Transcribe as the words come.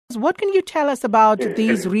What can you tell us about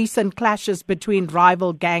these recent clashes between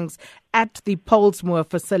rival gangs at the Pollsmoor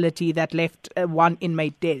facility that left one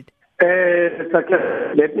inmate dead?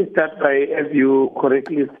 Let me start by, as you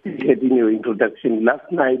correctly stated in your introduction,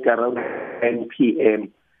 last night around 10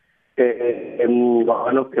 p.m.,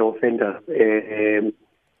 one of the offenders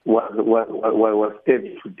was stabbed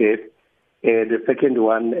to death. The second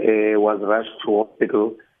one was rushed to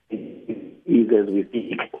hospital, as we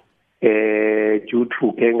speak, due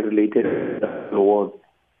to gang-related wars.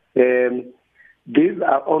 These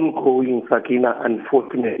are ongoing, Sakina,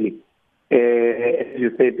 unfortunately. As you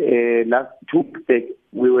said, last 2 weeks,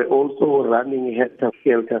 we were also running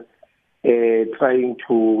helter-skelter, trying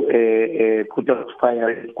to put out fire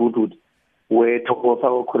at Goodwood, where two of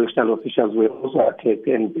our correctional officials were also attacked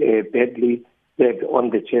and badly stabbed on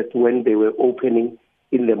the chest when they were opening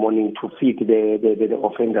in the morning to feed the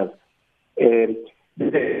offenders.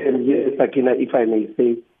 Sakina, if I may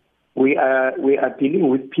say, we are dealing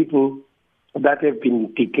with people that have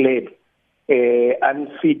been declared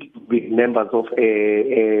unfit to be members of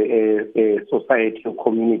a society or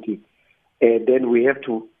community. Then we have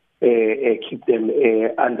to keep them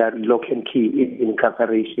under lock and key in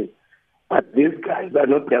incarceration. But these guys are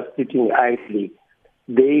not just sitting idly.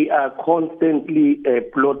 They are constantly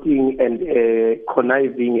plotting and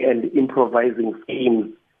conniving and improvising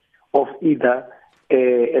schemes of either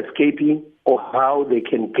escaping or how they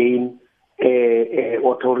can gain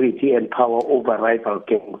authority and power over rival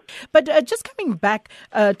gangs. But just coming back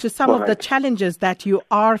to some of the challenges that you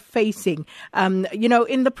are facing, in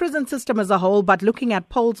the prison system as a whole, but looking at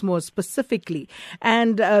Pollsmoor specifically,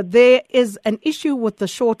 and there is an issue with the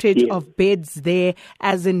shortage of beds there,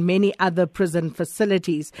 as in many other prison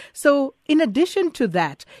facilities. So in addition to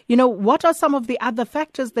that, what are some of the other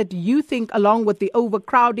factors that you think, along with the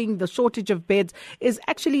overcrowding, the shortage of beds, is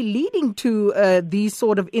actually leading to these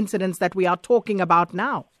sort of incidents that we are talking about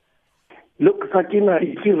now? Look, Sakina,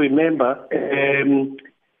 if you remember,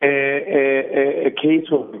 a case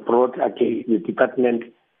was brought against the department,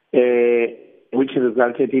 which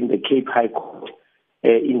resulted in the Cape High Court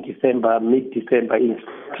in mid-December,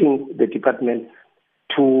 instructing the department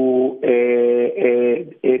to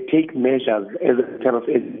take measures as a terror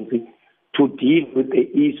agency to deal with the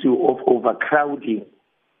issue of overcrowding,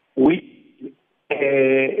 which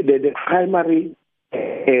the primary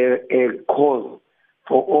cause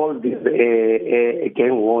for all these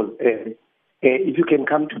gang wars. If you can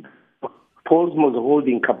come to Pollsmoor's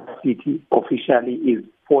holding capacity officially is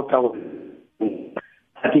 4,000.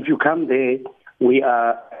 But if you come there, we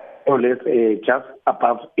are more or less just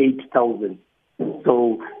above 8,000.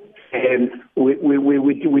 So we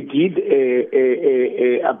did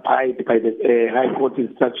abide by the High Court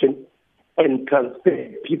instruction and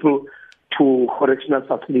transfer people to correctional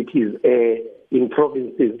facilities in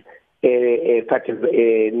provinces such as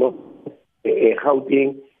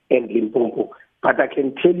Gauteng and Limpopo. But I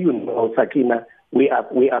can tell you now, Sakina, we are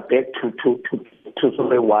back to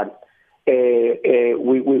square one.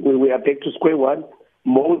 We are back to square one.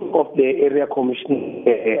 Most of the area commission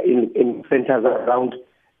in centers around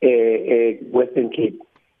Western Cape,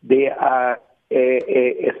 they are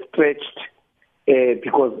stretched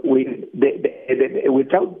because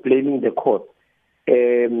without blaming the court.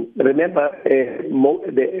 Remember, most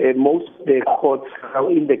of the courts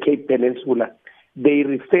in the Cape Peninsula, they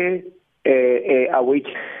refer away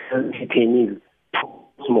detainees to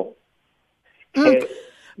small.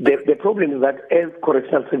 The problem is that as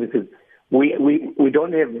correctional services, we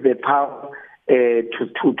don't have the power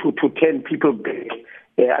to turn people back.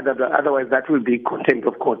 Otherwise, that will be contempt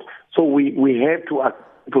of court. So we have to ask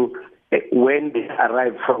people when they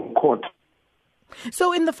arrive from court.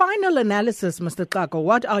 So in the final analysis, Mr. Xako,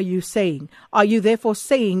 what are you saying? Are you therefore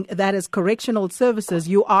saying that as correctional services,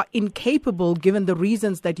 you are incapable, given the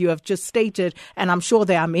reasons that you have just stated, and I'm sure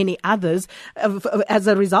there are many others, as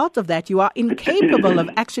a result of that, you are incapable of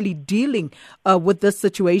actually dealing with this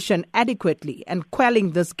situation adequately and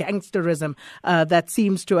quelling this gangsterism that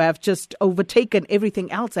seems to have just overtaken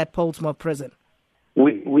everything else at Pollsmoor Prison?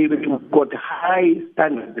 We've got high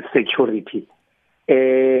standards of security.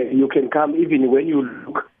 You can come even when you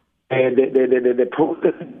look the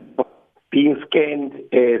process of being scanned,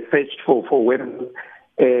 searched for weapons.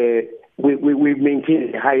 We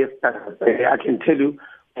maintain the highest standards. I can tell you,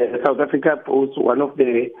 South Africa boasts one of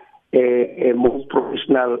the most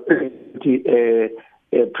professional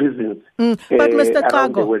prisons. But Mr.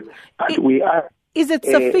 Xako, but we are. Is it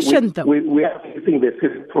sufficient though? We are facing the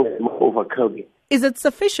serious problem of overcrowding. Is it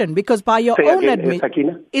sufficient? Because by your own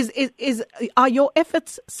admission, are your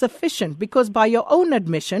efforts sufficient? Because by your own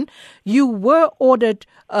admission, you were ordered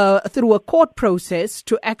through a court process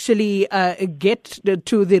to actually get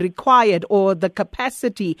to the required or the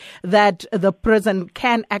capacity that the prison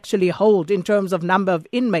can actually hold in terms of number of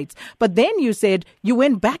inmates. But then you said you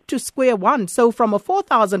went back to square one. So from a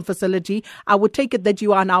 4,000 facility, I would take it that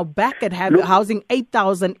you are now back at housing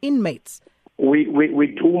 8,000 inmates. We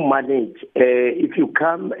do manage. If you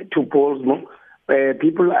come to Pollsmoor,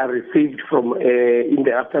 people are received from in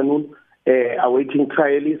the afternoon, awaiting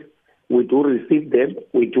trialists. We do receive them.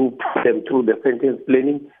 We do put them through the sentence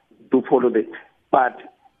planning to follow them. But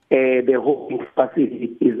the holding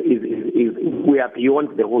capacity is we are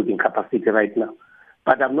beyond the holding capacity right now.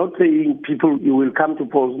 But I'm not saying you will come to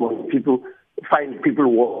Pollsmoor, find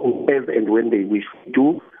people as and when they wish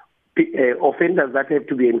to. Offenders that have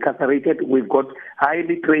to be incarcerated, we've got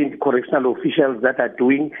highly trained correctional officials that are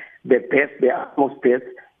doing their utmost best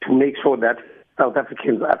to make sure that South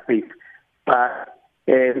Africans are safe. But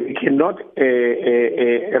we cannot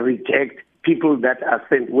reject people that are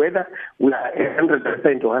sent, whether we are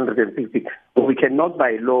 100% or 150. We cannot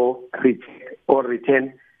by law reject or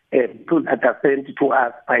return people that are sent to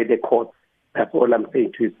us by the court. That's all I'm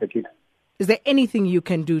saying to you, Sakina. Is there anything you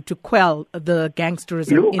can do to quell the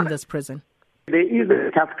gangsterism in this prison? There is a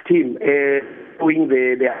task team doing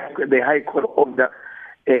the High Court order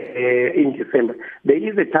in December. There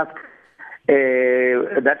is a task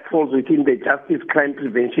that falls within the Justice, Crime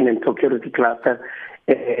Prevention and Security Cluster.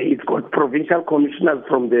 It's got provincial commissioners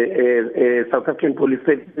from the South African Police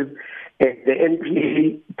Services, the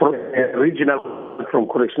NPA regional from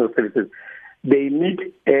Correctional Services. They meet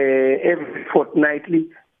every fortnightly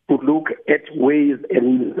to look at ways,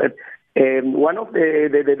 and one of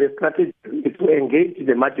the strategies is to engage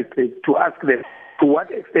the magistrates to ask them to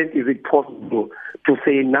what extent is it possible to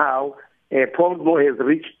say now Pollsmoor has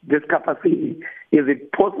reached this capacity. Is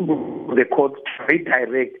it possible for the court to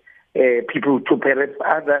redirect people to perhaps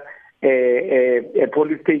other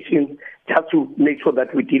police stations just to make sure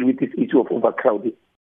that we deal with this issue of overcrowding?